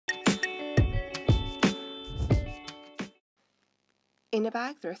In a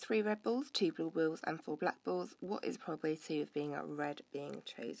bag there are 3 red balls, 2 blue balls and 4 black balls. What is the probability of being a red being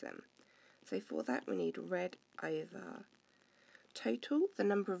chosen? So for that we need red over total. The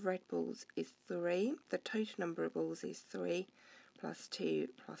number of red balls is 3. The total number of balls is 3 plus 2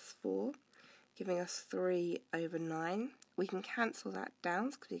 plus 4, giving us 3 over 9. We can cancel that down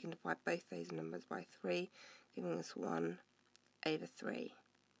because we can divide both those numbers by 3, giving us 1 over 3.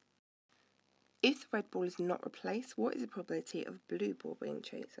 If the red ball is not replaced, what is the probability of blue ball being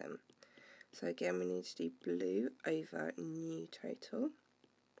chosen? So again we need to do blue over new total.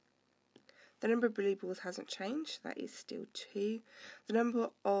 The number of blue balls hasn't changed, that is still 2. The number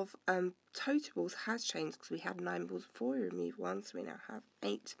of total balls has changed because we had 9 balls before, we removed 1, so we now have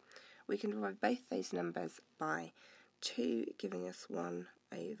 8. We can divide both those numbers by 2, giving us 1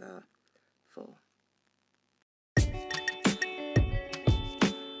 over 4.